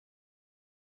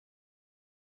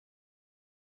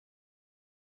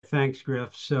thanks,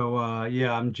 Griff.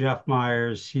 Yeah, I'm Jeff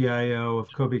Myers, CIO of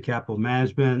Cobia Capital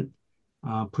Management.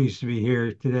 Pleased to be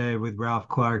here today with Ralph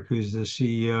Clark, who's the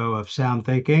CEO of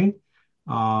SoundThinking.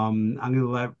 I'm going to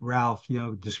let Ralph,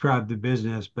 describe the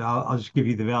business, but I'll just give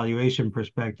you the valuation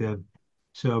perspective.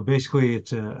 So basically,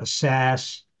 it's a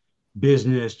SaaS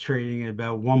business trading at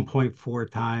about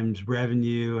 1.4 times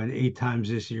revenue and 8 times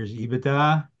this year's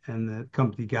EBITDA. And the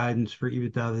company guidance for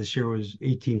EBITDA this year was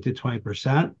 18 to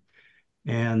 20%.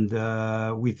 And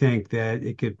we think that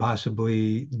it could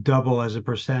possibly double as a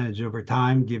percentage over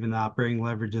time, given the operating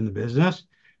leverage in the business.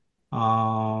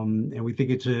 And we think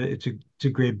it's a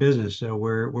great business, so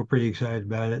we're pretty excited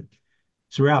about it.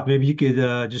 So Ralph, maybe you could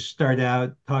just start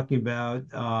out talking about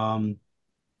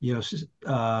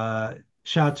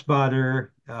ShotSpotter.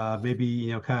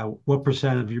 Maybe kind of what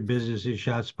percent of your business is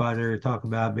ShotSpotter. Talk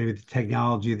about maybe the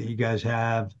technology that you guys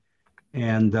have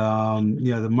and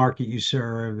the market you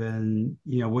serve and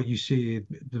what you see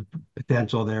the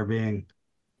potential there being.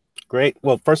 Great.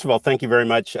 Well, first of all, thank you very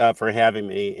much for having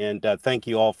me. And thank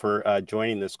you all for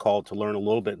joining this call to learn a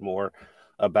little bit more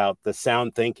about the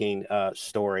Sound Thinking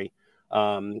story.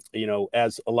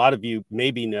 As a lot of you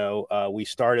maybe know, we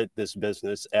started this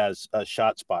business as a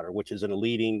ShotSpotter, which is a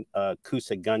leading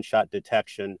acoustic gunshot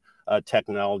detection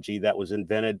technology that was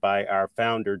invented by our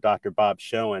founder, Dr. Bob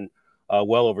Schoen,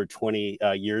 well over 20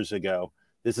 years ago.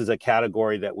 This is a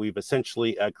category that we've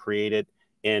essentially created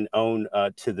and own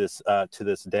to this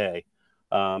day.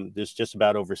 There's just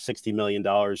about over $60 million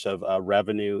of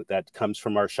revenue that comes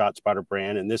from our ShotSpotter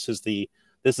brand, and this is the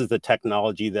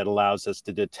technology that allows us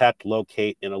to detect,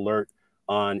 locate, and alert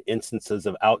on instances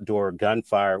of outdoor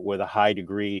gunfire with a high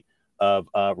degree of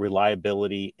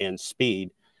reliability and speed.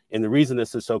 And the reason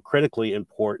this is so critically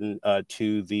important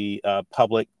to the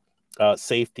public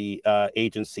safety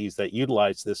agencies that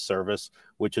utilize this service,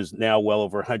 which is now well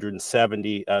over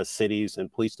 170 cities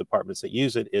and police departments that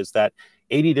use it, is that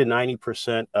 80 to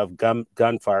 90% of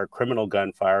gunfire, criminal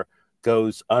gunfire,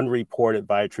 goes unreported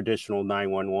by a traditional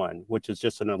 911, which is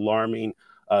just an alarming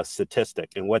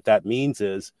statistic. And what that means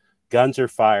is guns are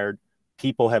fired,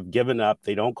 people have given up,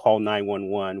 they don't call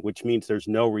 911, which means there's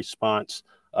no response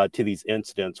to these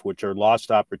incidents, which are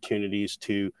lost opportunities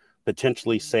to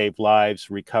potentially save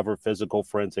lives, recover physical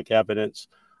forensic evidence,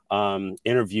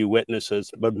 interview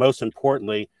witnesses, but most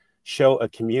importantly, show a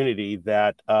community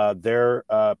that their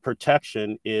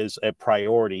protection is a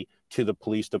priority to the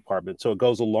police department. So it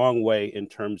goes a long way in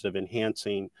terms of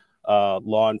enhancing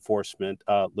law enforcement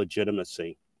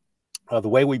legitimacy. The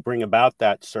way we bring about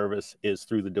that service is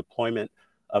through the deployment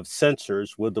of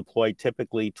sensors. We'll deploy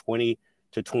typically 20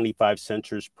 to 25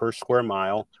 sensors per square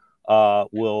mile.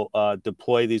 We'll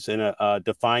deploy these in a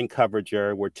defined coverage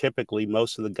area where typically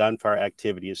most of the gunfire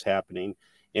activity is happening.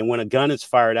 And when a gun is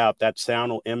fired out, that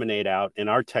sound will emanate out, and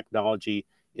our technology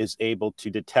is able to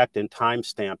detect and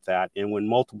timestamp that. And when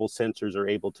multiple sensors are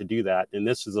able to do that, and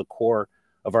this is the core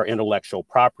of our intellectual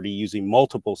property, using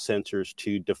multiple sensors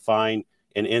to define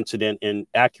an incident and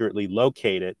accurately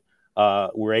locate it,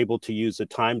 we're able to use a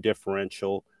time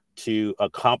differential to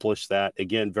accomplish that,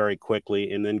 again, very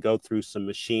quickly, and then go through some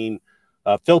machine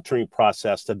filtering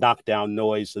process to knock down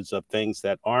noises of things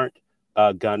that aren't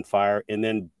gunfire, and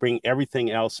then bring everything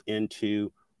else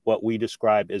into what we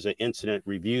describe as an incident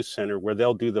review center, where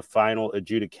they'll do the final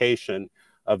adjudication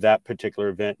of that particular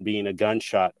event being a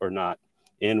gunshot or not.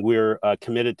 And we're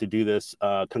committed to do this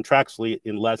contractually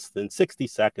in less than 60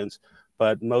 seconds,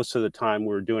 but most of the time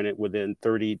we're doing it within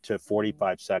 30 to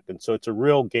 45 seconds. So it's a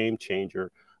real game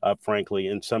changer, frankly,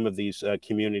 in some of these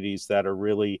communities that are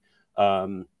really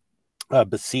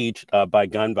besieged by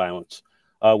gun violence.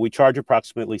 We charge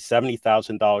approximately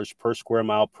 $70,000 per square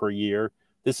mile per year.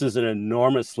 This is an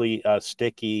enormously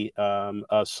sticky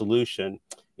solution.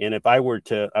 And if I was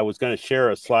going to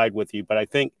share a slide with you, but I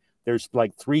think there's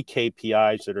like 3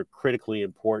 KPIs that are critically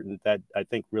important that I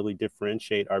think really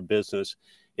differentiate our business.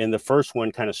 And the first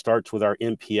one kind of starts with our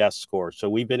NPS score. So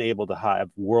we've been able to have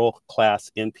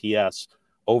world-class NPS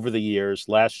over the years.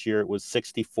 Last year it was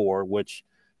 64, which,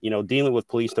 dealing with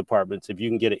police departments, if you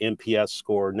can get an NPS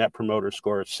score, net promoter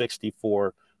score of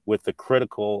 64 with the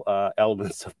critical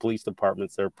elements of police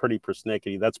departments that are pretty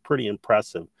persnickety, that's pretty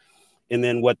impressive. And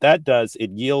then what that does, it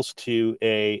yields to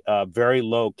a very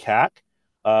low CAC.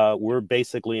 We're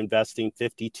basically investing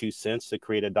 52 cents to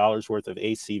create $1 worth of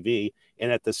ACV.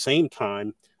 And at the same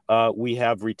time, we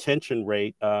have retention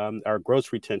rate. Our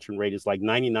gross retention rate is like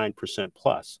 99%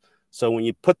 plus. So when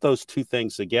you put those two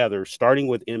things together, starting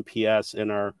with NPS and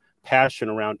our passion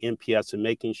around NPS and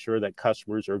making sure that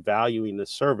customers are valuing the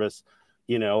service,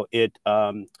 it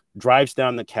drives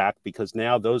down the CAC because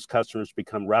now those customers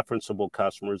become referenceable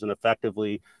customers, and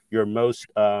effectively your most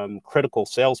critical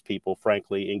salespeople,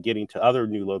 frankly, in getting to other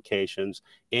new locations.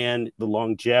 And the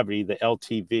longevity, the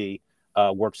LTV,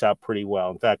 works out pretty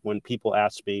well. In fact, when people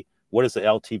ask me, what is the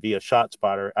LTV of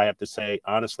ShotSpotter? I have to say,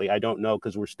 honestly, I don't know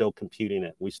because we're still computing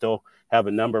it. We still have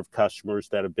a number of customers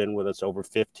that have been with us over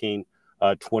 15,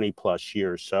 20 plus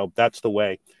years. So that's the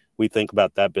way we think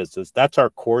about that business. That's our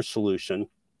core solution.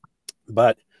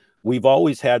 But we've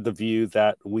always had the view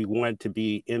that we wanted to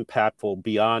be impactful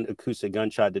beyond acoustic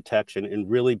gunshot detection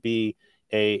and really be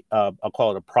I'll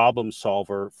call it a problem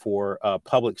solver for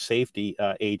public safety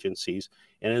agencies.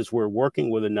 And as we're working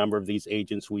with a number of these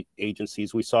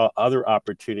agencies, we saw other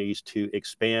opportunities to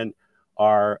expand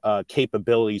our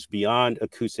capabilities beyond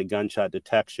acoustic gunshot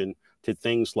detection to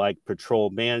things like patrol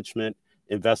management,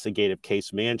 investigative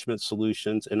case management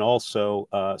solutions, and also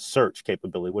search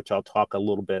capability, which I'll talk a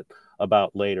little bit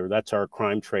about later. That's our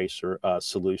crime tracer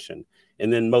solution.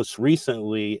 And then most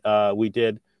recently, we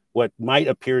did what might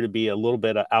appear to be a little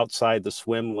bit of outside the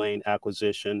swim lane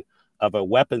acquisition of a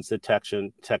weapons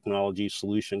detection technology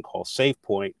solution called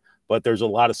SafePoint, but there's a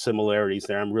lot of similarities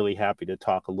there. I'm really happy to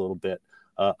talk a little bit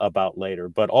about later.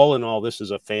 But all in all, this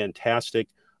is a fantastic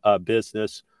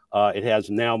business. It has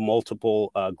now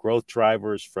multiple growth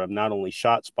drivers from not only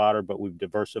ShotSpotter, but we've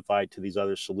diversified to these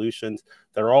other solutions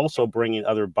that are also bringing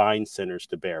other buying centers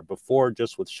to bear. Before,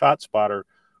 just with ShotSpotter,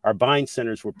 our buying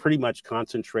centers were pretty much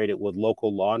concentrated with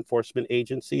local law enforcement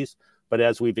agencies. But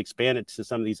as we've expanded to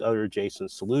some of these other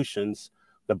adjacent solutions,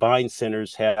 the buying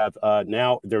centers have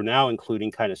they're now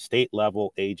including kind of state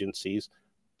level agencies.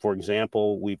 For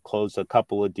example, we've closed a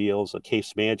couple of deals,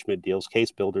 case management deals,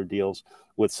 case builder deals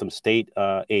with some state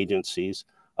agencies.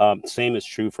 Same is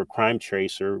true for Crime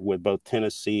Tracer with both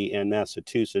Tennessee and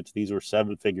Massachusetts. These were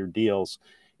 7-figure deals.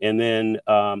 And then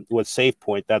with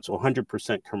SafePoint, that's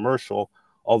 100% commercial.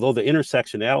 Although the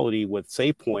intersectionality with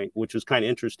SafePoint, which was kind of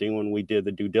interesting when we did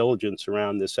the due diligence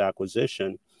around this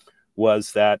acquisition,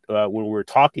 was that when we were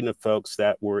talking to folks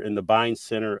that were in the buying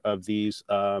center of these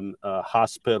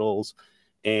hospitals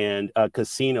and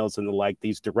casinos and the like,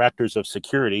 these directors of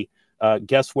security,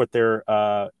 guess what their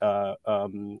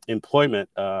employment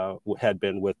had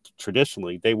been with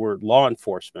traditionally? They were law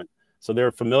enforcement. So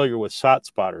they're familiar with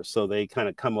ShotSpotter. So they kind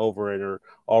of come over and are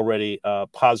already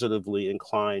positively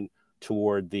inclined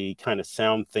toward the kind of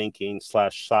SoundThinking /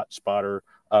 ShotSpotter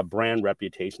brand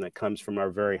reputation that comes from our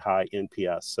very high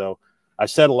NPS. So I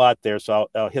said a lot there, so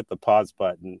I'll hit the pause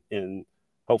button, and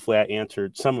hopefully I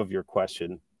answered some of your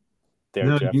question there,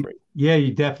 No, Jeffrey. yeah,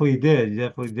 you definitely did. You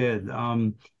definitely did.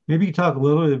 Maybe you talk a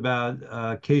little bit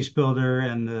about Case Builder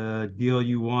and the deal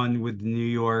you won with the New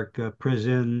York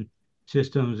prison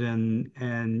systems, and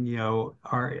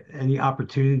are any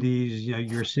opportunities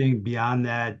you're seeing beyond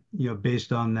that,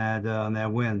 based on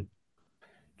that win.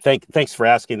 Thanks for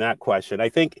asking that question. I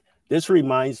think this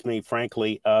reminds me,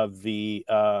 frankly, of the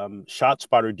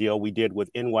ShotSpotter deal we did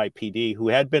with NYPD, who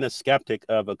had been a skeptic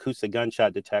of acoustic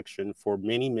gunshot detection for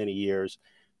many, many years.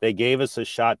 They gave us a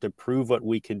shot to prove what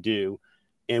we could do,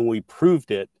 and we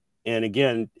proved it. And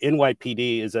again,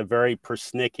 NYPD is a very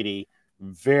persnickety,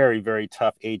 very, very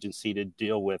tough agency to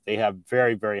deal with. They have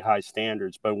very, very high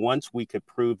standards. But once we could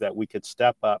prove that we could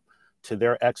step up to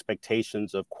their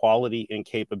expectations of quality and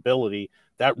capability,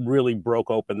 that really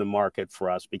broke open the market for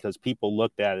us, because people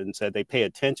looked at it and said, they pay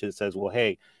attention and says, well,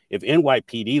 hey, if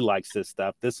NYPD likes this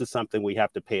stuff, this is something we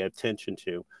have to pay attention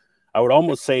to. I would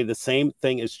almost say the same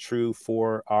thing is true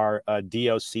for our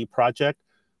DOC project,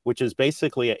 which is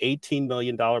basically an $18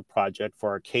 million project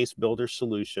for our case builder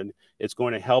solution. It's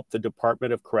going to help the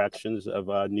Department of Corrections of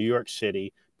New York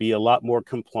City be a lot more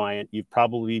compliant.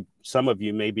 Some of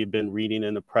you maybe have been reading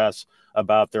in the press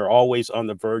about they're always on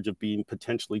the verge of being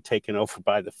potentially taken over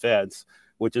by the feds,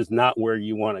 which is not where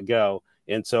you want to go.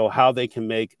 And so how they can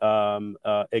make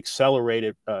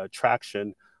accelerated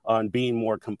traction on being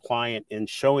more compliant and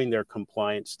showing their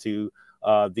compliance to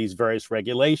these various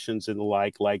regulations and the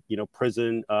like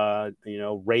prison,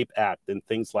 rape act and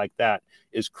things like that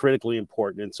is critically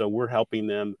important. And so we're helping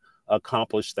them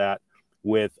accomplish that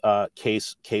with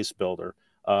case builder.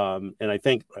 And I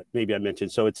think maybe I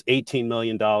mentioned, so it's $18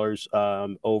 million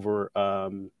over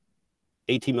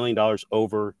 $18 million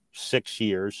over 6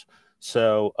 years.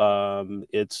 So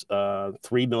it's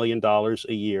 $3 million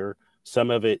a year.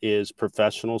 Some of it is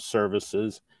professional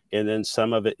services, and then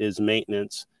some of it is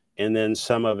maintenance, and then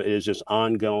some of it is just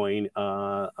ongoing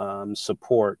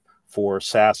support for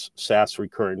SaaS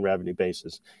recurring revenue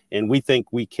basis. And we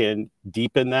think we can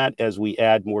deepen that as we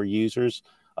add more users.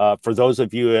 For those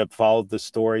of you who have followed the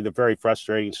story, the very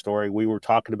frustrating story, we were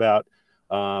talking about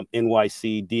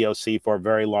NYC DOC for a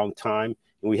very long time.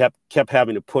 And we kept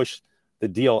having to push the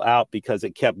deal out because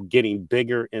it kept getting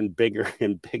bigger and bigger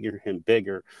and bigger and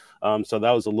bigger. So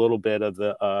that was a little bit of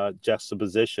the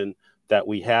juxtaposition that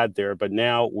we had there. But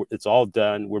now it's all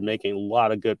done. We're making a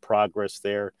lot of good progress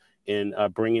there in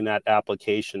bringing that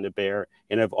application to bear,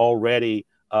 and have already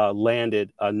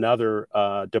landed another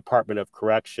Department of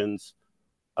Corrections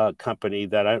company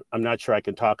that I'm not sure I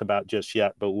can talk about just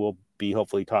yet, but we'll be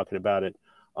hopefully talking about it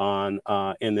on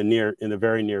in the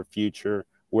very near future,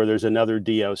 where there's another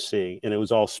DOC, and it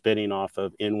was all spinning off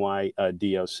of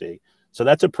NYDOC. So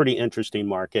that's a pretty interesting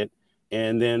market.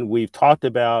 And then we've talked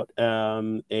about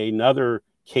another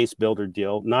case builder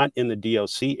deal, not in the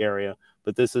DOC area,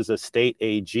 but this is a state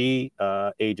AG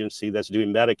agency that's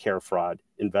doing Medicare fraud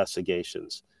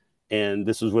investigations. And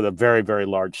this is with a very, very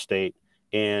large state.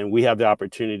 And we have the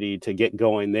opportunity to get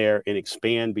going there and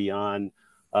expand beyond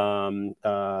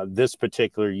this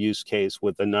particular use case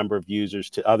with a number of users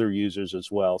to other users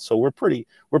as well. So we're pretty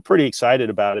excited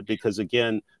about it, because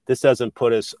again, this doesn't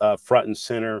put us front and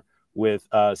center with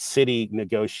city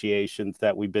negotiations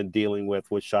that we've been dealing with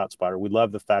ShotSpotter. We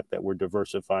love the fact that we're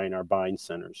diversifying our buying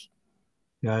centers.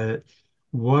 Got it.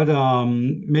 What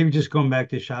maybe just going back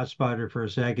to ShotSpotter for a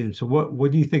second. So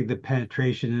what do you think the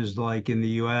penetration is like in the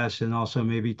US, and also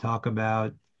maybe talk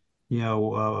about,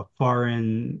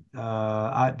 foreign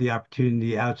the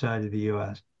opportunity outside of the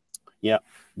US? Yeah,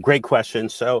 great question.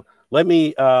 So let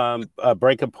me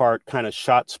break apart kind of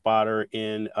ShotSpotter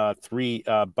in three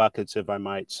buckets, if I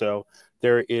might. So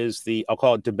there is I'll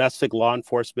call it domestic law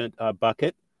enforcement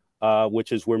bucket,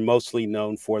 which is we're mostly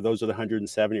known for. Those are the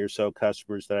 170 or so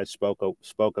customers that I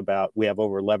spoke about. We have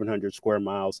over 1,100 square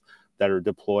miles that are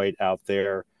deployed out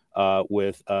there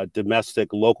with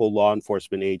domestic local law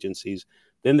enforcement agencies.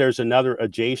 Then there's another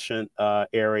adjacent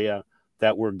area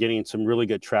that we're getting some really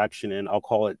good traction in. I'll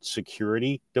call it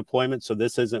security deployment. So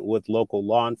this isn't with local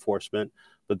law enforcement,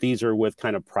 but these are with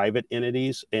kind of private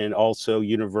entities and also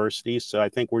universities. So I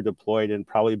think we're deployed in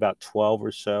probably about 12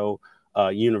 or so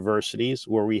universities,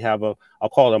 where we have I'll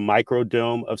call it a micro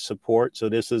dome of support. So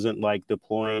this isn't like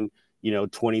deploying,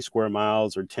 20 square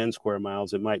miles or 10 square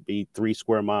miles. It might be 3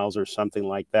 square miles or something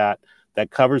like that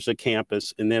covers the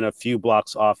campus, and then a few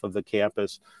blocks off of the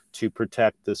campus to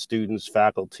protect the students,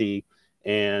 faculty,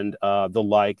 and the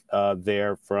like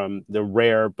there from the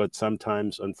rare, but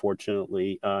sometimes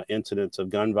unfortunately, incidents of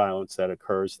gun violence that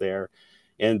occurs there.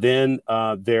 And then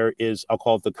there is, I'll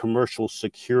call it the commercial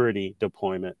security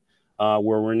deployment, where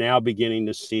we're now beginning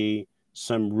to see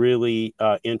some really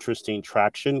interesting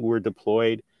traction. We're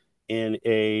deployed in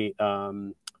a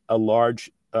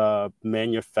large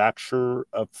manufacturer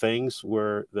of things,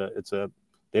 where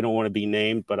they don't want to be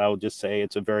named, but I will just say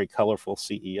it's a very colorful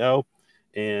CEO.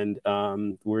 And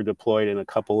we're deployed in a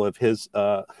couple of his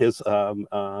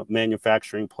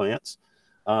manufacturing plants.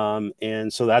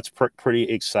 And so that's pretty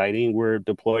exciting. We're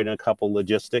deployed in a couple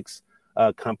logistics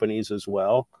companies as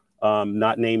well.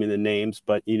 Not naming the names,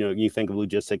 but you think of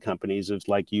logistic companies as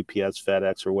like UPS,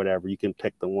 FedEx, or whatever. You can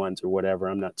pick the ones or whatever.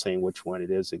 I'm not saying which one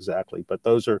it is exactly, but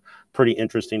those are pretty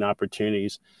interesting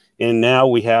opportunities. And now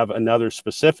we have another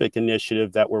specific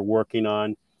initiative that we're working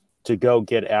on to go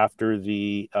get after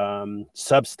the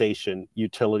substation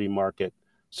utility market.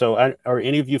 So are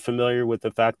any of you familiar with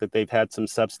the fact that they've had some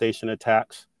substation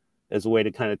attacks as a way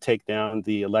to kind of take down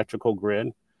the electrical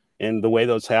grid? And the way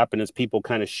those happen is people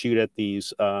kind of shoot at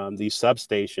these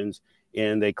substations,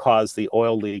 and they cause the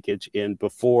oil leakage. And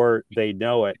before they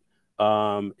know it,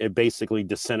 it basically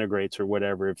disintegrates or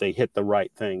whatever if they hit the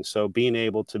right thing. So being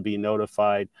able to be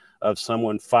notified of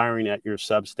someone firing at your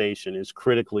substation is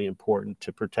critically important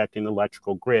to protecting the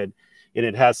electrical grid. And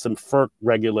it has some FERC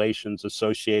regulations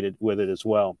associated with it as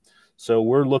well. So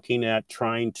we're looking at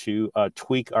trying to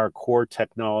tweak our core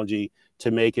technology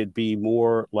to make it be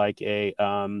more like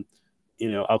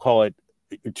I'll call it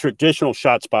traditional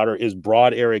ShotSpotter is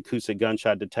broad area acoustic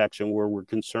gunshot detection, where we're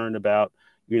concerned about,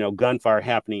 gunfire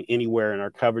happening anywhere in our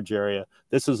coverage area.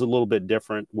 This is a little bit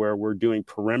different, where we're doing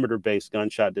perimeter-based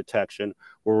gunshot detection,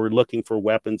 where we're looking for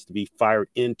weapons to be fired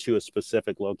into a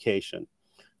specific location.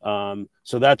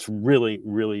 So that's really,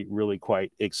 really, really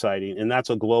quite exciting. And that's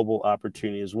a global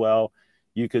opportunity as well.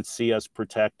 You could see us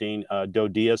protecting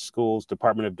DoDEA schools,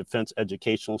 Department of Defense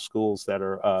educational schools that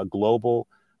are global,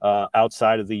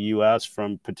 outside of the U.S.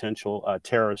 from potential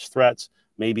terrorist threats,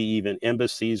 maybe even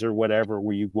embassies or whatever,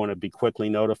 where you want to be quickly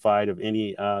notified of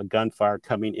any gunfire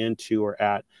coming into or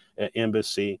at an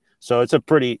embassy. So it's a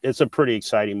pretty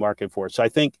exciting market for us. So I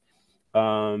think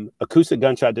acoustic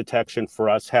gunshot detection for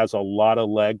us has a lot of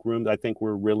leg room. I think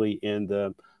we're really in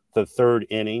the third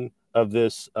inning of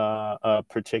this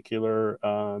particular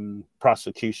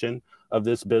prosecution of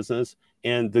this business.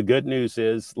 And the good news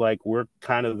is, like, we're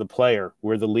kind of the player.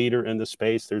 We're the leader in the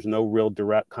space. There's no real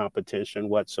direct competition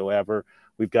whatsoever.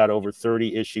 We've got over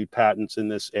 30 issued patents in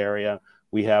this area.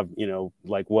 We have,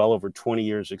 like, well over 20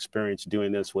 years experience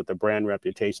doing this with the brand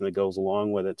reputation that goes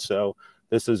along with it. So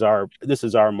this is our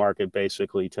market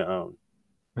basically to own.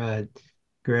 Right.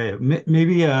 Great.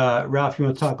 Maybe, Ralph, you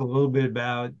want to talk a little bit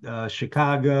about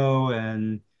Chicago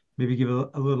and maybe give a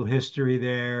little history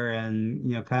there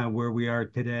and, kind of where we are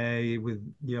today with,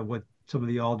 what some of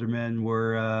the aldermen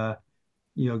were,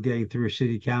 getting through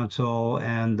city council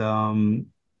and,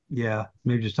 yeah,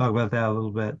 maybe just talk about that a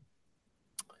little bit.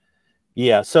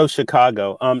 Yeah, so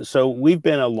Chicago. So we've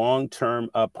been a long-term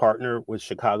partner with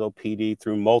Chicago PD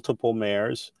through multiple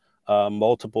mayors,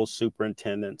 multiple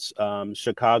superintendents.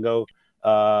 Chicago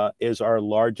is our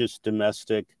largest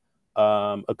domestic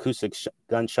acoustic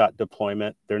gunshot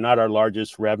deployment. They're not our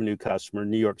largest revenue customer.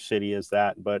 New York City is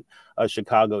that, but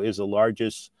Chicago is the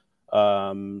largest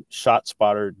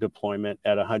ShotSpotter deployment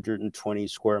at 120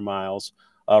 square miles.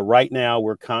 Right now,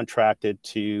 we're contracted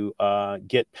to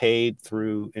get paid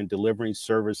through and delivering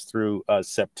service through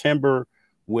September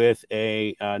with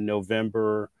a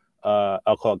November,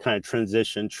 I'll call it kind of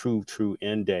transition, true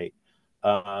end date.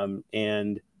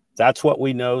 And that's what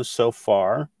we know so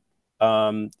far.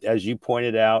 As you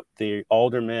pointed out, the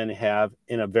aldermen have,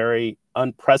 in a very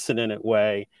unprecedented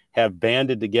way, have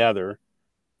banded together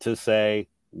to say,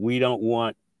 we don't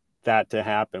want that to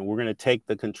happen. We're going to take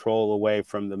the control away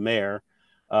from the mayor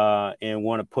and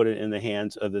want to put it in the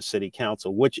hands of the city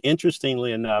council, which,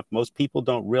 interestingly enough, most people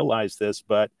don't realize this,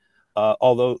 but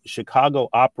although Chicago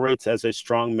operates as a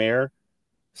strong mayor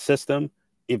system,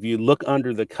 if you look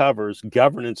under the covers,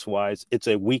 governance-wise, it's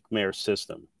a weak mayor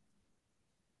system.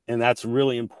 And that's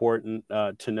really important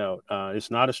to note.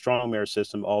 It's not a strong mayor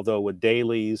system, although with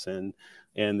Daley's and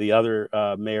the other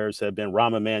mayors have been,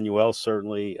 Rahm Emanuel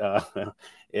certainly,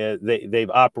 they've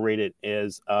operated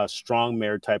as a strong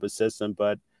mayor type of system,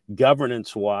 but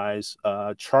governance-wise,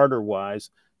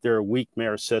 charter-wise, they're a weak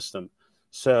mayor system.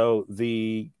 So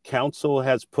the council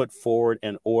has put forward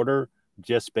an order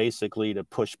just basically to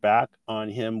push back on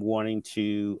him wanting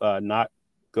to not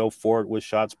go forward with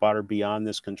ShotSpotter beyond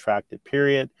this contracted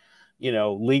period.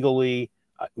 Legally,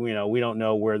 we don't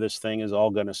know where this thing is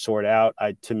all going to sort out.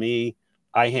 To me,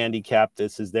 I handicap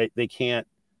this as they can't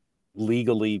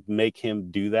legally make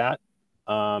him do that.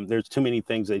 There's too many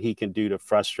things that he can do to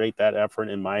frustrate that effort,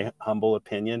 in my humble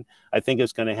opinion. I think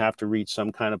it's going to have to reach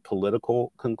some kind of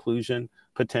political conclusion,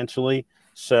 potentially.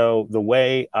 So the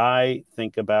way I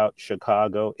think about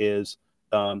Chicago is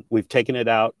we've taken it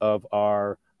out of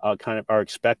our kind of our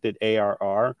expected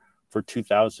ARR for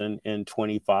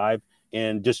 2025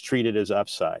 and just treat it as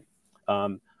upside.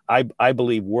 I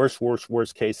believe worst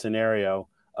case scenario,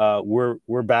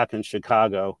 we're back in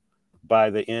Chicago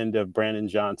by the end of Brandon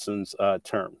Johnson's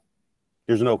term.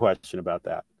 There's no question about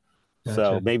that.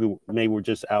 So Gotcha. maybe we're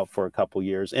just out for a couple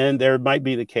years, and there might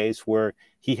be the case where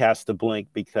he has to blink,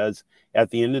 because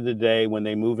at the end of the day, when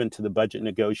they move into the budget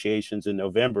negotiations in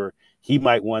November, he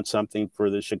might want something for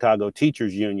the Chicago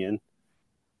Teachers Union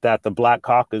that the Black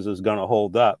Caucus is going to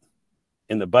hold up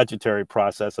in the budgetary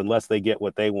process unless they get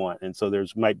what they want. And so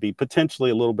there's might be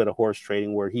potentially a little bit of horse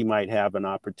trading where he might have an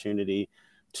opportunity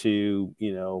to,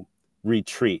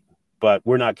 retreat, but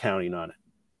we're not counting on it.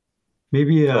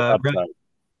 Maybe, So upside.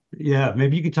 yeah,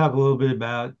 maybe you could talk a little bit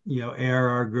about,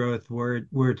 ARR growth, where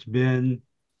it's been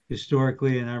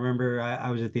historically. And I remember I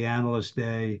was at the analyst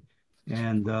day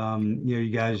and,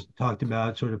 you guys talked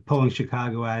about sort of pulling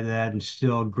Chicago out of that and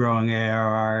still growing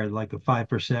ARR at like a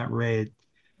 5% rate.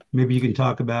 Maybe you can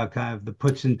talk about kind of the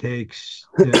puts and takes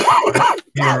to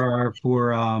ARR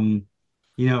for,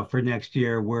 for next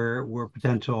year, where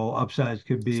potential upsides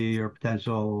could be or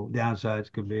potential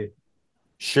downsides could be.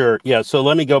 Sure. Yeah. So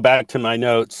let me go back to my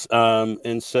notes.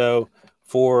 And so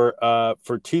for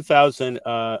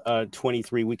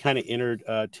 2023, we kind of entered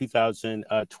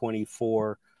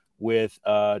 2024 with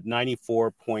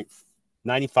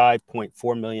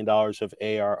 $95.4 million of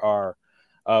ARR.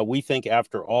 We think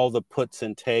after all the puts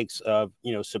and takes of,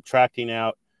 subtracting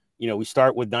out, we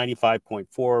start with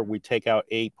 95.4, we take out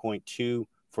 8.2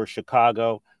 for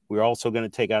Chicago. We're also going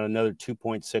to take out another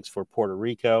 2.6 for Puerto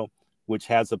Rico, which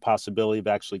has the possibility of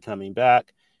actually coming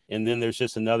back. And then there's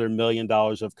just another $1 million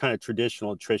of kind of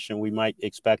traditional attrition we might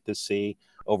expect to see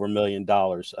over $1 million.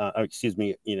 Excuse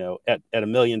me, at $1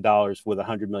 million with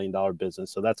 $100 million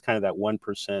business. So that's kind of that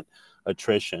 1%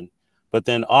 attrition. But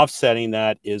then offsetting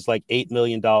that is like $8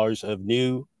 million of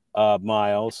new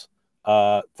miles,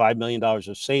 $5 million of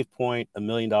SafePoint, $1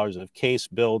 million of Case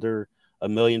Builder,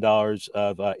 $1 million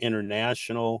of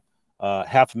international,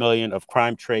 $500,000 of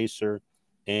Crime Tracer,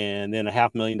 and then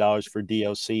 $500,000 for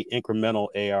DOC incremental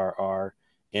ARR,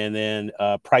 and then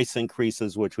price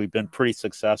increases, which we've been pretty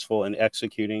successful in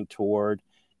executing toward,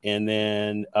 and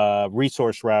then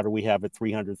resource router we have at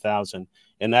 300,000,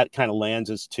 and that kind of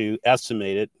lands us to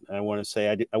estimated. I want to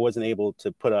say I wasn't able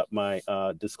to put up my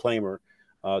disclaimer,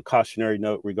 cautionary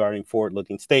note regarding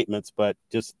forward-looking statements, but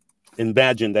just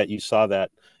imagine that you saw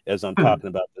that as I'm talking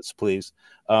about this, please.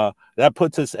 That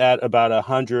puts us at about a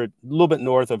little bit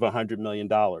north of $100 million.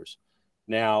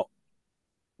 Now,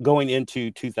 going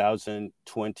into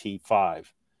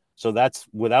 2025. So that's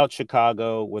without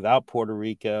Chicago, without Puerto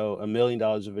Rico, $1 million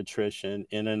of attrition,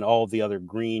 and then all the other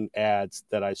green ads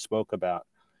that I spoke about.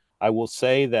 I will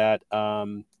say that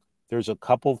there's a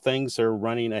couple things that are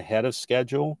running ahead of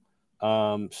schedule.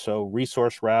 So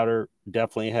Resource Router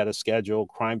definitely ahead of schedule,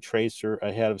 Crime Tracer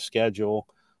ahead of schedule.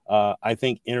 I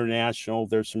think international,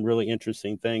 there's some really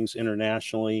interesting things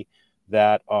internationally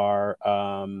that are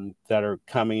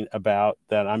coming about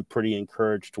that I'm pretty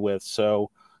encouraged with. So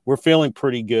we're feeling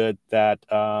pretty good that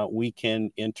we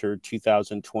can enter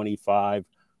 2025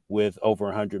 with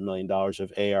over $100 million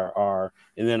of ARR.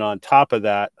 And then on top of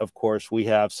that, of course, we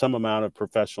have some amount of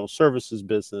professional services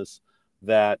business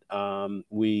that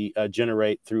we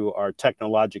generate through our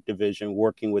Technologic division,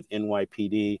 working with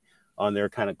NYPD on their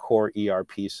kind of core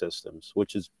ERP systems,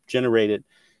 which is generated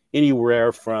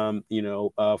anywhere from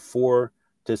 $4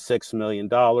 to $6 million,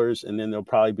 and then there'll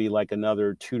probably be like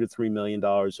another $2 to $3 million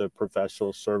of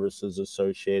professional services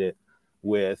associated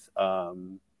with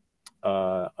NYC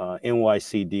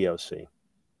DOC.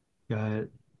 Got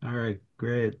it. All right,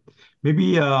 great.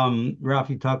 Maybe Ralph,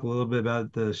 you talk a little bit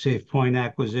about the SafePoint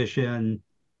acquisition,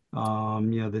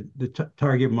 the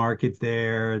target market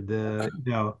there,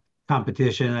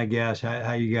 competition, I guess,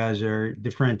 how you guys are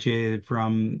differentiated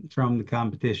from the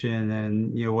competition,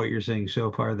 and what you're seeing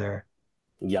so far there.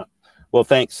 Yeah. Well,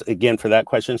 thanks again for that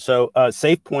question. So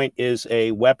SafePoint is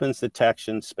a weapons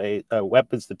detection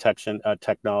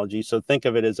technology. So think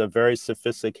of it as a very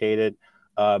sophisticated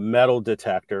metal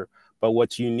detector. But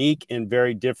what's unique and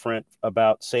very different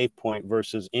about SafePoint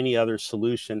versus any other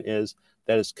solution is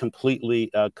that it's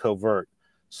completely covert.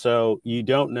 So you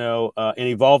don't know, and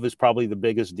Evolve is probably the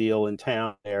biggest deal in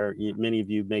town there. Many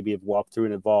of you maybe have walked through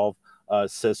an Evolve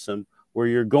system where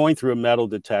you're going through a metal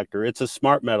detector. It's a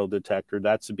smart metal detector,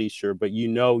 that's to be sure, but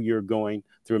you're going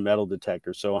through a metal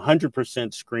detector. So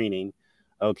 100% screening,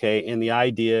 okay? And the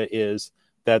idea is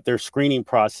that their screening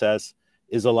process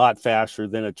is a lot faster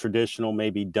than a traditional,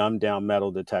 maybe dumbed down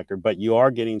metal detector, but you are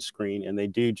getting screened and they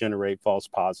do generate false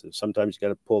positives. Sometimes you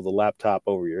got to pull the laptop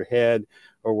over your head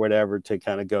or whatever to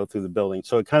kind of go through the building.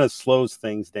 So it kind of slows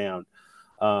things down.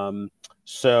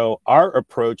 So our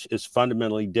approach is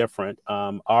fundamentally different.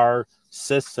 Our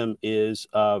system is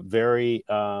very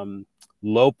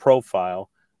low profile.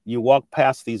 You walk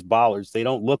past these bollards, they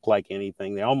don't look like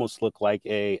anything. They almost look like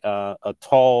a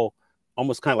tall,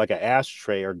 almost kind of like an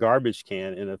ashtray or garbage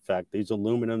can in effect. These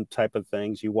aluminum type of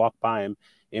things, you walk by them,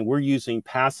 and we're using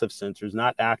passive sensors,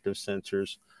 not active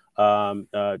sensors,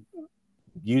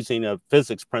 using a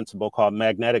physics principle called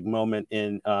magnetic moment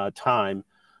in time.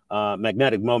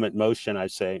 Magnetic moment motion, I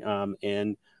say.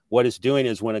 And what it's doing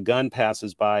is when a gun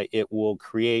passes by, it will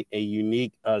create a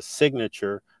unique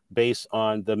signature based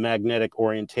on the magnetic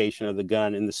orientation of the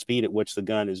gun and the speed at which the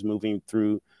gun is moving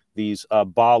through these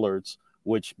bollards,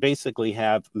 which basically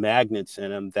have magnets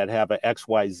in them that have a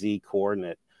XYZ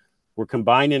coordinate. We're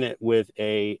combining it with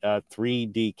a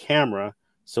 3D camera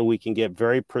so we can get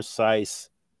very precise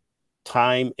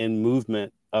time and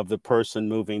movement of the person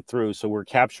moving through. So we're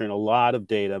capturing a lot of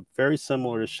data, very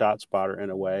similar to ShotSpotter in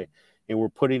a way, and we're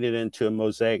putting it into a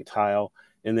mosaic tile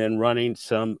and then running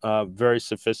some very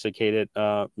sophisticated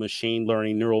machine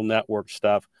learning neural network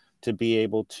stuff to be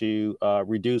able to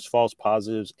reduce false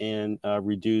positives and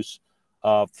reduce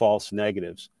false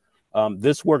negatives.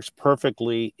 This works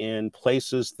perfectly in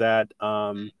places that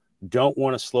don't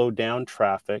want to slow down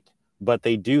traffic, but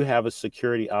they do have a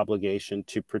security obligation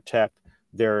to protect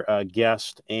their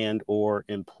guests and or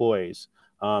employees.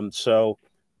 So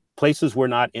places we're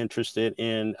not interested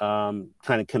in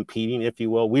kind of competing, if you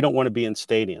will. We don't want to be in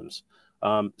stadiums.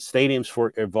 Stadiums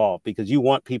for Evolve, because you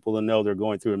want people to know they're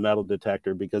going through a metal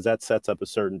detector because that sets up a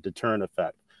certain deterrent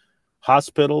effect.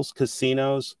 Hospitals,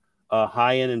 casinos,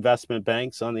 high-end investment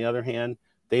banks, on the other hand,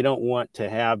 they don't want to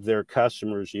have their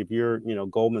customers, if you're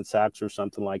Goldman Sachs or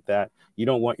something like that, you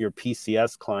don't want your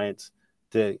PCS clients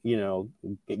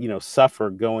to suffer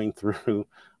going through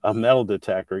a metal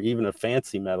detector, even a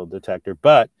fancy metal detector,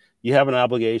 but you have an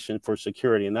obligation for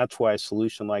security, and that's why a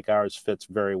solution like ours fits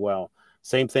very well.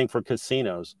 Same thing for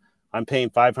casinos. I'm paying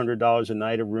 $500 a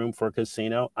night a room for a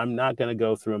casino. I'm not going to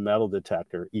go through a metal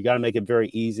detector. You got to make it very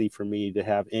easy for me to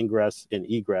have ingress and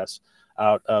egress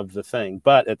out of the thing,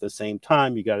 but at the same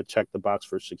time, you got to check the box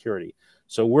for security.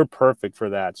 So we're perfect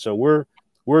for that. So we're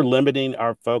limiting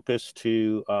our focus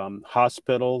to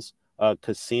hospitals,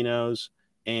 casinos,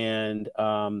 and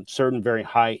certain very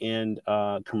high-end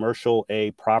commercial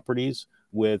A properties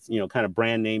with kind of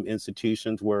brand name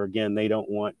institutions where again they don't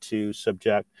want to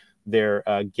subject their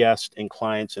guests and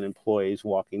clients and employees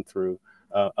walking through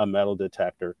a metal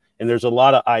detector. And there's a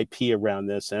lot of IP around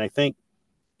this. And I think,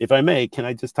 if I may, can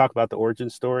I just talk about the origin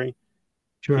story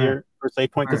Sure. here for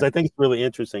SafePoint? Because Sure. I think it's really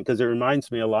interesting because it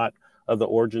reminds me a lot of the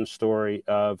origin story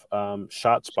of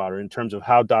ShotSpotter in terms of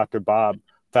how Dr. Bob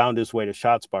found his way to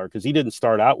ShotSpotter, because he didn't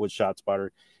start out with ShotSpotter.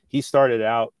 He started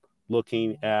out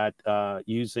looking at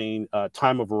using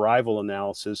time of arrival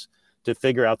analysis to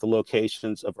figure out the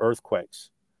locations of earthquakes.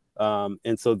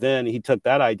 And so then he took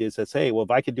that idea and says, hey, well,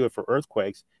 if I could do it for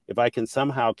earthquakes, if I can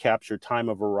somehow capture time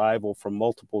of arrival from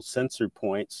multiple sensor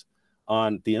points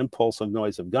on the impulse of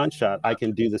noise of gunshot, I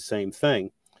can do the same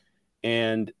thing.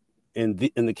 And in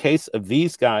the case of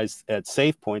these guys at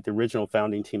SafePoint, the original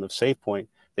founding team of SafePoint,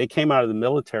 they came out of the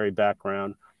military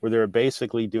background where they were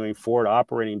basically doing forward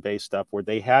operating based stuff where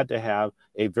they had to have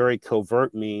a very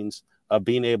covert means of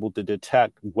being able to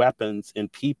detect weapons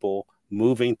and people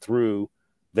moving through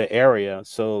the area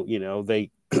so they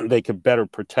they could better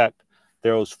protect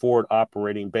those forward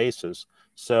operating bases.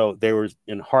 So they were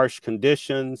in harsh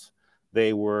conditions.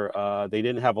 They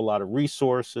didn't have a lot of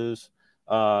resources.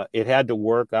 It had to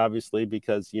work, obviously,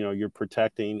 because you're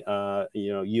protecting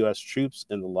U.S. troops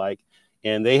and the like.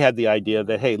 And they had the idea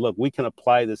that, hey, look, we can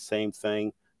apply the same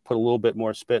thing, put a little bit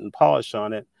more spit and polish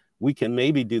on it. We can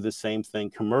maybe do the same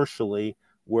thing commercially,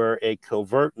 where a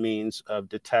covert means of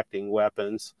detecting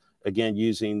weapons, again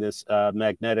using this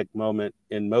magnetic moment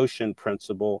in motion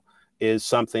principle, is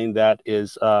something that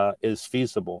is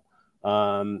feasible.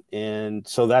 And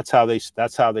so that's how they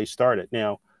started.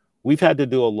 Now we've had to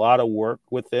do a lot of work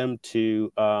with them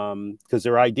to because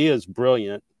their idea is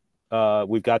brilliant.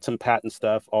 We've got some patent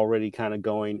stuff already kind of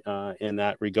going in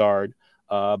that regard,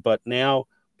 but now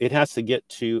it has to get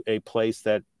to a place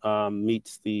that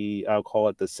meets I'll call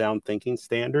it the sound thinking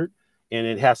standard, and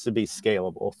it has to be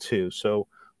scalable too. So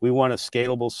we want a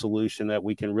scalable solution that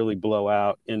we can really blow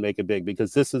out and make it big,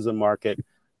 because this is a market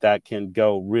that can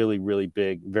go really, really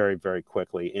big very, very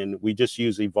quickly. And we just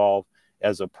use Evolve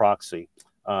as a proxy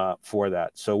for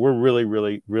that. So we're really,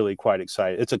 really, really quite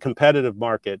excited. It's a competitive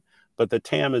market, but the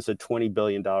TAM is a $20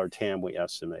 billion TAM, we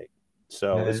estimate.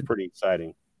 So Uh, it's pretty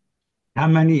exciting. how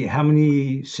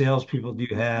many salespeople do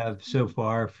you have so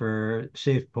far for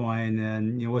SafePoint,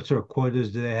 and what sort of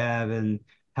quotas do they have, and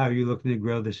how are you looking to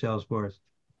grow the sales force?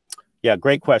 Yeah,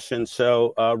 great question.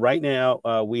 So right now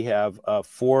we have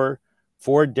four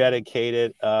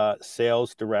dedicated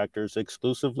sales directors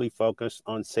exclusively focused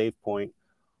on SafePoint,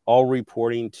 all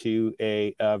reporting to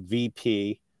a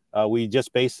VP. We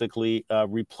just basically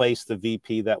replaced the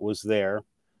VP that was there,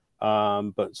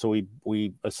 but so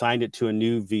we assigned it to a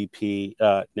new VP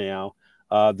now.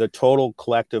 The total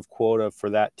collective quota for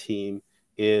that team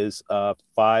is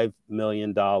 $5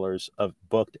 million of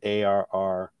booked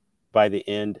ARR by the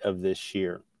end of this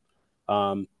year.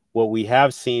 What we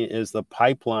have seen is the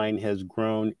pipeline has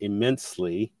grown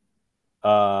immensely,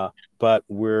 uh, but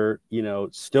we're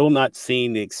still not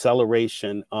seeing the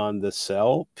acceleration on the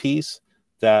sell piece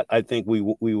that I think we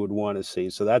would want to see.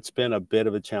 So that's been a bit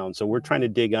of a challenge. So we're trying to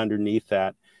dig underneath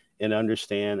that and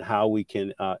understand how we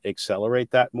can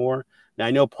accelerate that more. Now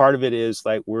I know part of it is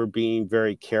like we're being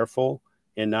very careful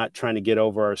and not trying to get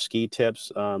over our ski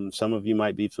tips. Some of you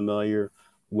might be familiar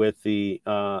with the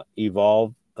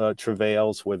Evolve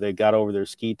travails where they got over their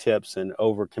ski tips and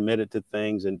overcommitted to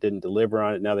things and didn't deliver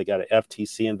on it. Now they got an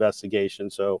FTC investigation.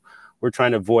 So we're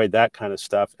trying to avoid that kind of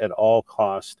stuff at all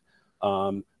cost.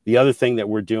 The other thing that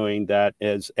we're doing that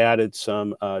has added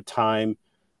some time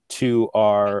to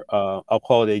our, I'll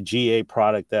call it a GA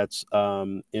product that's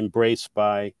embraced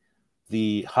by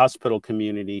the hospital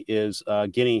community, is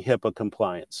getting HIPAA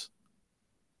compliance,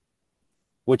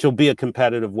 which will be a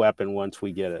competitive weapon once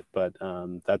we get it. But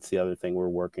that's the other thing we're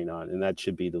working on, and that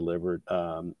should be delivered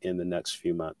in the next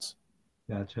few months.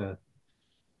 Gotcha.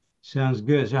 Sounds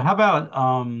good. So how about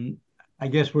I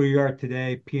guess where you are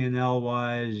today, P&L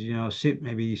wise,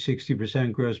 maybe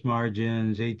 60% gross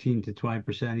margins, 18 to 20%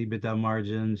 EBITDA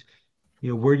margins.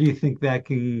 where do you think that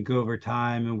can go over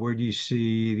time, and where do you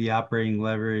see the operating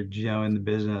leverage, in the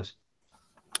business?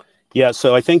 Yeah,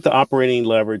 so I think the operating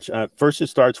leverage, first, it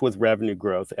starts with revenue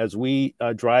growth. As we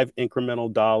drive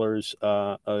incremental dollars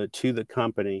to the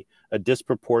company, a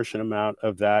disproportionate amount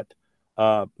of that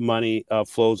money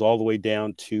flows all the way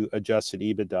down to adjusted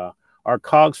EBITDA. Our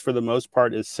COGS, for the most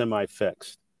part, is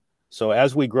semi-fixed. So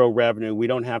as we grow revenue, we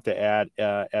don't have to add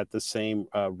at the same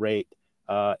rate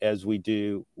as we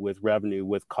do with revenue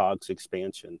with COGS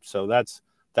expansion. So that's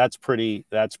pretty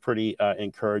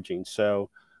encouraging. So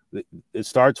it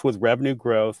starts with revenue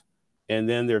growth, and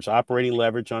then there's operating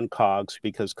leverage on COGS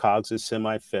because COGS is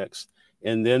semi-fixed,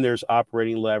 and then there's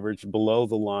operating leverage below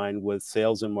the line with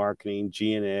sales and marketing,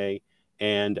 G&A,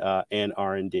 and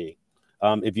R&D.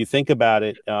 If you think about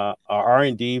it, our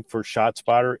R&D for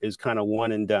ShotSpotter is kind of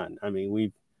one and done. I mean,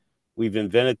 we've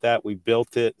invented that, we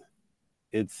built it,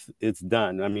 it's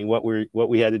done. I mean, what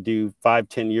we had to do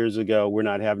 5-10 years ago, we're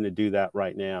not having to do that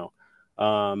right now.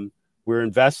 We're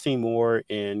investing more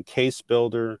in Case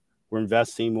Builder. We're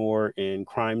investing more in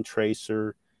Crime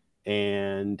Tracer,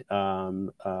 and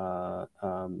I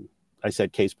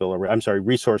said Case Builder. I'm sorry,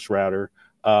 Resource Router.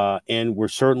 And we're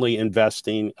certainly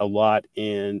investing a lot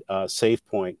in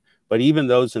SafePoint. But even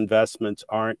those investments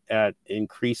aren't at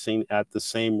increasing at the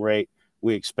same rate.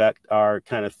 We expect our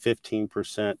kind of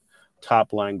 15%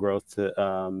 top line growth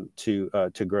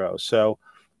to grow. So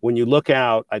when you look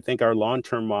out, I think our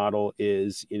long-term model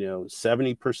is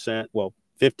 70%, well,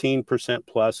 15%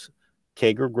 plus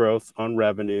CAGR growth on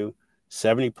revenue,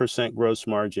 70% gross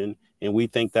margin, and we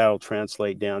think that'll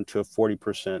translate down to a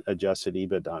 40% adjusted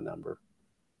EBITDA number.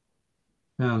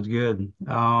 Sounds good.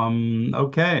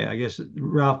 Okay, I guess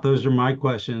Ralph, those are my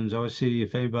questions. I will see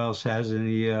if anybody else has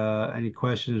any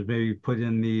questions, maybe put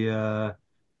in the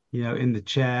in the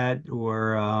chat,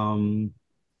 or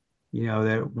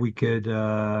that we could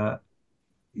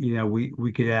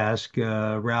we could ask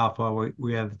Ralph while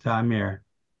we have the time here.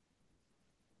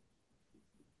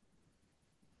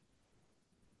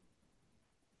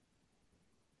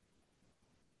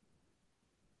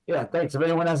 Yeah, thanks. If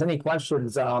anyone has any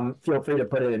questions, feel free to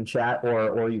put it in chat,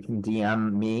 or you can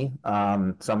DM me,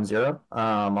 SomeZero,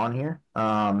 on here.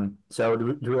 So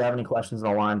do we have any questions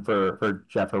on the line for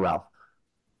Jeff or Ralph?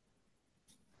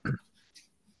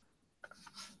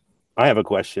 I have a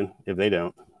question if they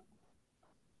don't.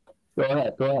 Go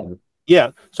ahead. Go ahead.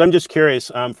 Yeah, so I'm just curious,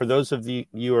 for those of you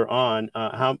who are on,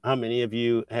 how many of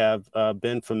you have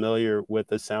been familiar with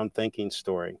the SoundThinking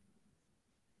story?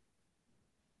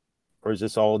 Or is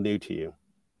this all new to you?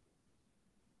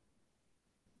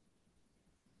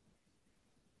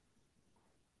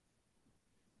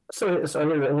 So here's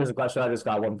a question. I just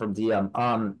got one from DM.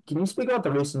 Can you speak about the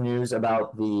recent news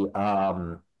about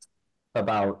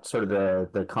about sort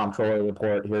of the comptroller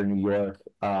report here in New York,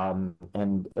 and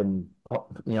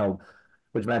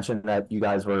which mentioned that you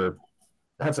guys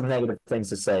had some negative things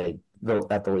to say, though,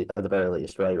 at the very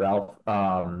least, right, Ralph?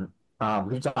 Can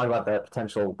you talk about that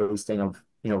potential wasting of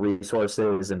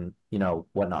resources and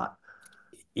whatnot?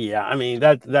 Yeah, I mean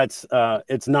that's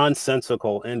it's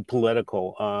nonsensical and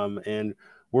political, and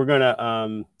we're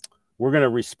gonna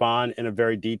respond in a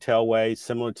very detailed way,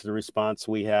 similar to the response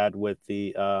we had with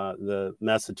the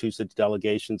Massachusetts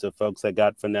delegations of folks that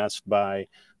got finessed by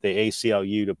the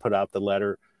ACLU to put out the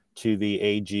letter to the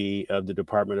AG of the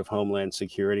Department of Homeland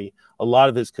Security. A lot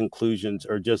of his conclusions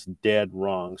are just dead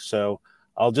wrong. So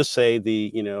I'll just say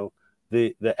the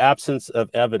absence of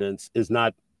evidence is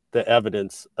not the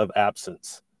evidence of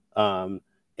absence.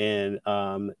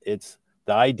 It's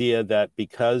the idea that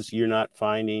because you're not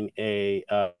finding a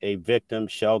victim,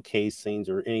 shell casings,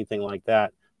 or anything like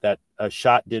that, that a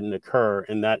shot didn't occur,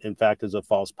 and that in fact is a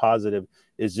false positive,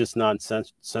 is just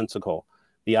nonsensical.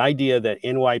 The idea that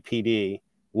NYPD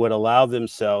would allow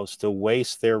themselves to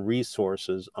waste their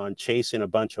resources on chasing a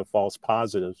bunch of false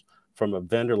positives from a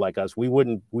vendor like us, we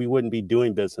wouldn't be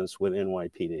doing business with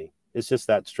NYPD. It's just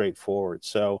that straightforward.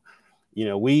 So,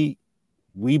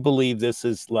 we believe this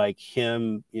is like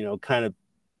him, kind of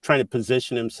trying to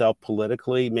position himself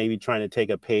politically, maybe trying to take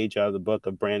a page out of the book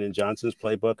of Brandon Johnson's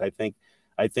playbook. I think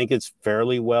it's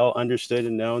fairly well understood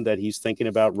and known that he's thinking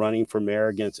about running for mayor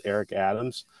against Eric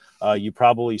Adams. You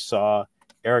probably saw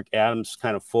Eric Adams'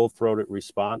 kind of full-throated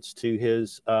response to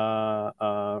his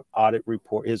audit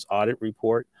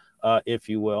report, if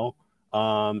you will.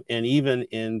 And even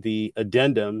in the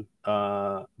addendum,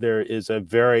 there is a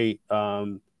very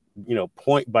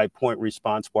point by point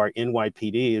response where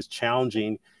NYPD is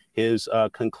challenging his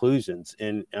conclusions.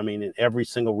 And I mean, in every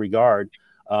single regard,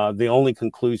 The only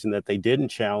conclusion that they didn't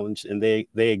challenge, and they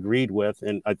agreed with,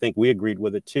 and I think we agreed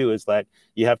with it too, is that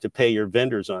you have to pay your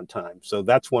vendors on time. So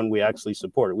that's one we actually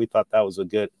supported. We thought that was a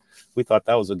good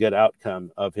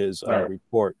outcome of his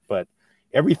report. But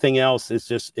everything else is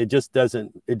just it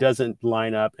doesn't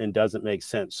line up and doesn't make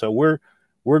sense. So we're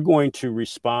going to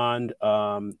respond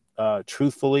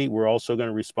truthfully. We're also going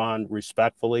to respond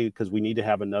respectfully because we need to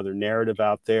have another narrative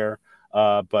out there.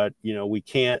 But we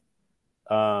can't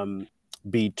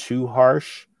be too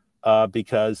harsh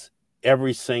because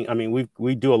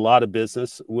we do a lot of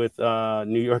business with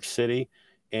New York City,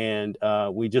 and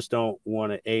we just don't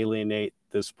want to alienate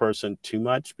this person too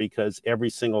much because every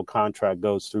single contract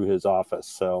goes through his office.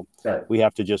 So we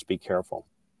have to just be careful.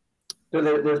 So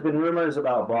there's been rumors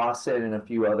about Boston and a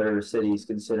few other cities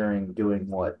considering doing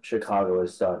what Chicago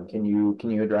has done. Can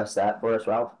you address that for us,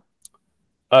 Ralph?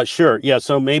 Sure. Yeah.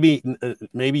 So maybe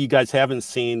you guys haven't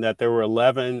seen that there were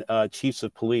 11 chiefs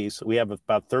of police. We have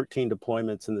about 13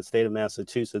 deployments in the state of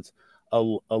Massachusetts.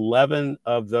 11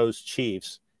 of those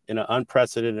chiefs, in an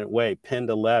unprecedented way, penned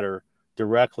a letter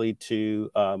directly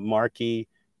to Markey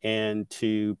and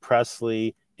to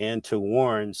Presley and to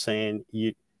Warren saying,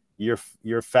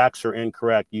 your facts are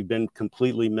incorrect. You've been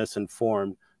completely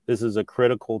misinformed. This is a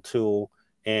critical tool,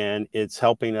 and it's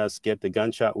helping us get the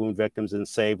gunshot wound victims and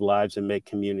save lives and make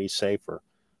communities safer.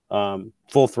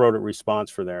 Full-throated response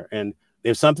for there. And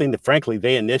it's something that, frankly,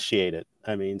 they initiated.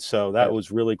 So that was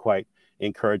really quite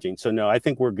encouraging. So, no, I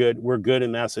think we're good. We're good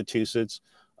in Massachusetts.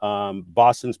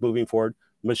 Boston's moving forward.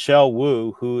 Michelle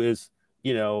Wu, who is,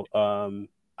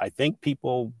 I think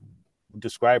people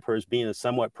describe her as being a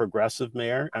somewhat progressive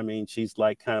mayor. She's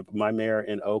like kind of my mayor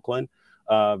in Oakland,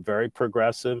 very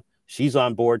progressive. She's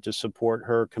on board to support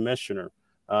her commissioner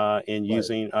in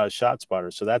using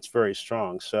ShotSpotter. So that's very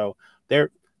strong. So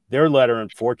their letter,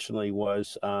 unfortunately,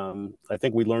 was, I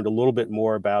think we learned a little bit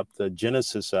more about the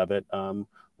genesis of it.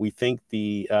 We think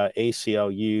the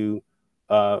ACLU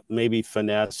maybe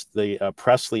finessed the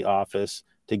Presley office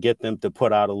to get them to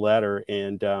put out a letter.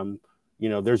 And,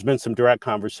 there's been some direct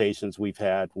conversations we've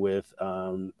had with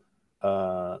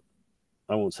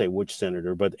I won't say which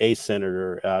senator, but a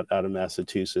senator out of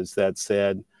Massachusetts that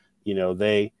said,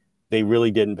 they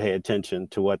really didn't pay attention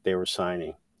to what they were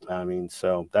signing.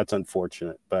 So that's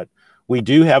unfortunate. But we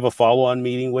do have a follow-on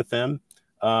meeting with them,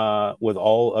 with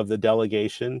all of the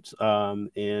delegations, and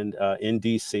in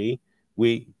DC.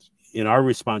 In our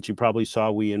response, you probably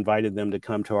saw we invited them to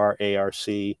come to our ARC,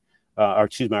 our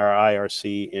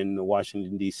IRC in the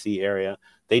Washington, D.C. area.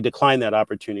 They declined that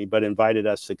opportunity, but invited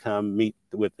us to come meet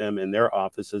with them in their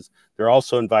offices. They're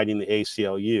also inviting the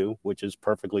ACLU, which is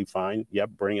perfectly fine.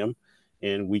 Yep, bring them.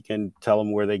 And we can tell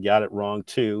them where they got it wrong,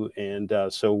 too. And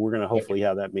so we're going to hopefully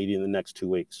have that meeting in the next 2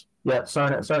 weeks. Yeah,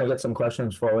 starting to get some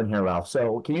questions flowing here, Ralph.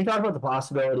 So can you talk about the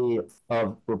possibility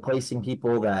of replacing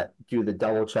people that do the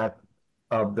double check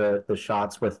of the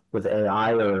shots with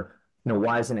AI, or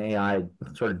why isn't AI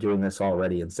sort of doing this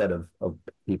already instead of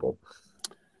people?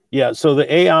 Yeah, so the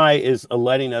AI is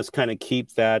letting us kind of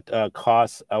keep that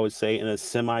cost, I would say, in a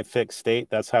semi-fixed state.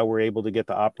 That's how we're able to get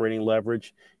the operating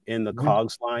leverage in the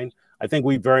COGS line. I think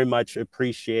we very much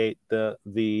appreciate the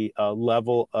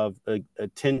level of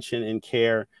attention and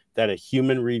care that a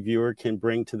human reviewer can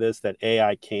bring to this that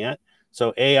AI can't.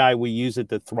 So AI, we use it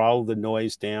to throttle the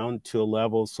noise down to a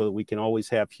level so that we can always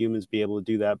have humans be able to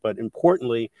do that. But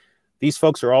importantly, these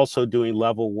folks are also doing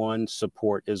level 1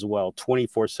 support as well,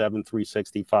 24/7,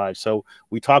 365. So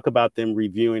we talk about them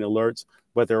reviewing alerts,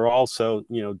 but they're also,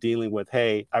 dealing with,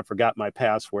 hey, I forgot my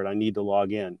password, I need to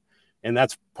log in. And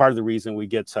that's part of the reason we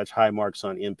get such high marks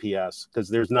on NPS, because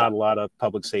there's not a lot of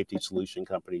public safety solution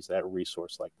companies that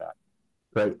resource like that.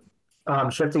 Great.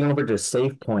 Shifting over to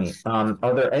SafePoint,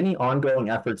 are there any ongoing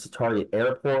efforts to target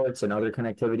airports and other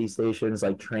connectivity stations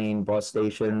like train, bus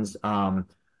stations?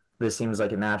 This seems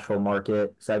like a natural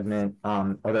market segment.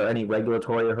 Are there any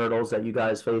regulatory hurdles that you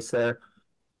guys face there?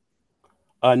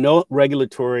 No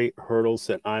regulatory hurdles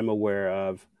that I'm aware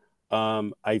of.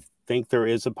 I think there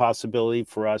is a possibility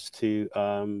for us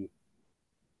to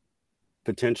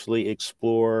potentially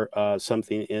explore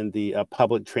something in the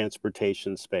public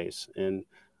transportation space. And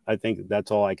I think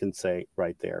that's all I can say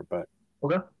right there, but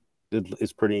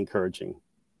it's pretty encouraging.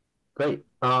 Great.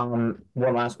 One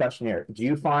last question here. Do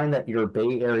you find that your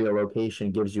Bay Area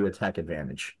location gives you a tech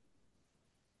advantage?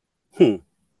 Yeah,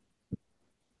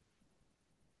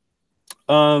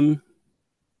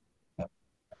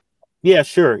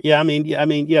 sure.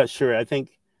 Yeah, sure. I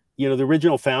think, the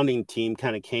original founding team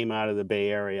kind of came out of the Bay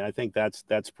Area. I think that's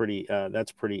pretty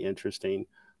interesting.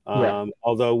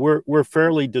 Although we're a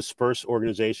fairly dispersed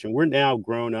organization, we're now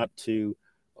grown up to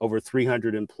over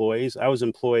 300 employees. I was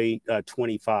employee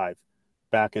 25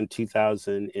 back in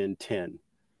 2010.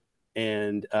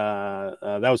 And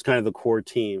that was kind of the core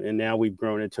team. And now we've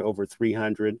grown it to over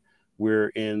 300. We're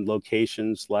in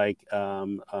locations like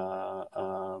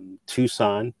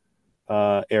Tucson,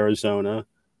 Arizona.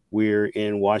 We're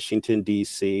in Washington,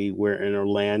 D.C. We're in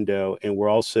Orlando. And we're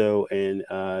also in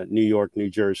New York, New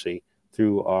Jersey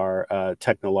through our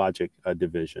Technologic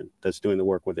division that's doing the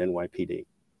work with NYPD.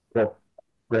 Cool.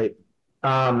 Great.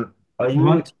 Are you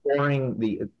One, exploring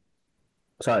the,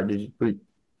 sorry, were you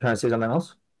trying to say something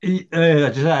else?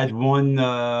 I just had one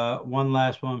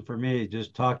last one for me,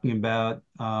 just talking about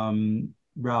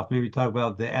Ralph, maybe talk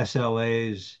about the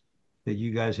SLAs that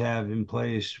you guys have in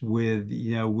place with,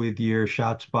 with your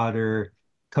ShotSpotter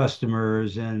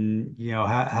customers and,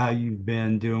 how you've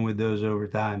been doing with those over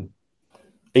time.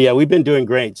 Yeah, we've been doing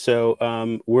great.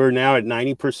 So we're now at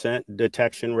 90%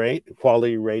 detection rate,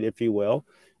 quality rate, if you will.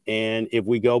 And if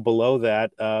we go below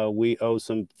that, we owe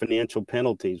some financial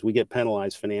penalties. We get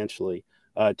penalized financially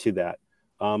to that.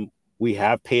 We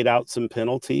have paid out some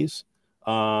penalties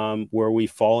where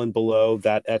we've fallen below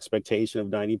that expectation of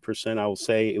 90%. I will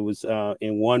say it was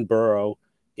in one borough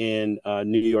in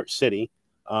New York City,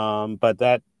 but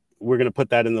that we're going to put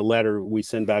that in the letter we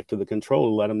send back to the controller,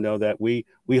 let them know that we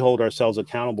hold ourselves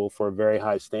accountable for a very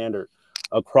high standard.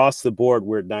 Across the board,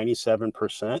 we're at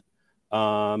 97%,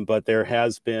 but there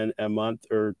has been a month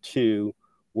or two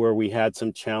where we had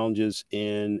some challenges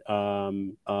in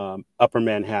Upper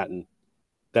Manhattan.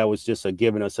 That was just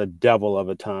giving us a devil of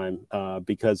a time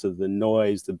because of the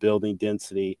noise, the building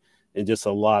density, and just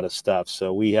a lot of stuff.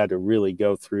 So we had to really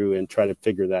go through and try to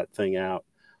figure that thing out.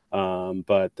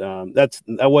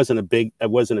 That wasn't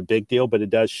a big deal, but it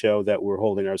does show that we're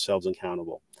holding ourselves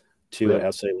accountable to a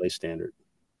SLA standard.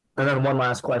 And then one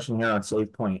last question here on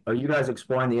SafePoint. Are you guys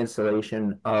exploring the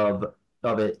installation of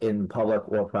it in public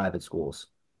or private schools?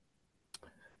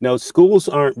 No, schools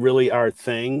aren't really our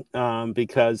thing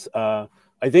because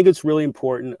I think it's really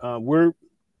important.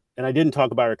 And I didn't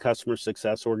talk about our customer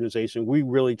success organization. We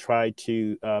really try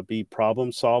to be problem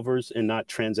solvers and not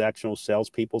transactional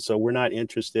salespeople. So we're not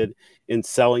interested in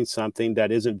selling something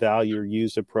that isn't valued or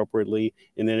used appropriately,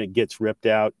 and then it gets ripped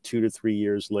out 2 to 3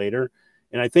 years later.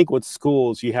 And I think with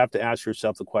schools, you have to ask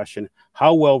yourself the question,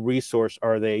 how well resourced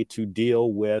are they to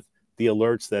deal with the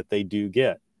alerts that they do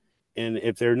get? And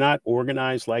if they're not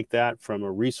organized like that from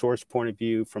a resource point of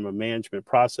view, from a management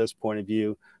process point of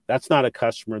view, that's not a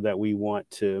customer that we want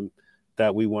to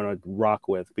rock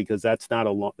with, because that's not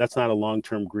a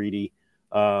long-term greedy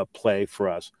play for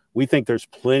us. We think there's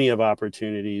plenty of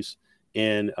opportunities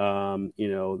in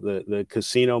the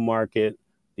casino market,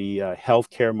 the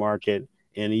healthcare market,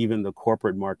 and even the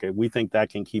corporate market. We think that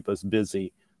can keep us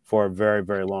busy for a very,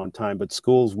 very long time. But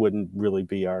schools wouldn't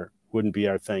be our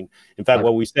thing. In fact,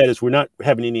 what we said is we're not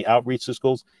having any outreach to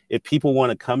schools. If people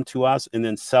want to come to us and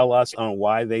then sell us on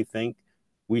why they think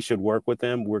we should work with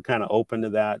them, we're kind of open to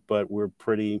that, but we're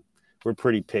pretty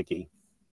picky.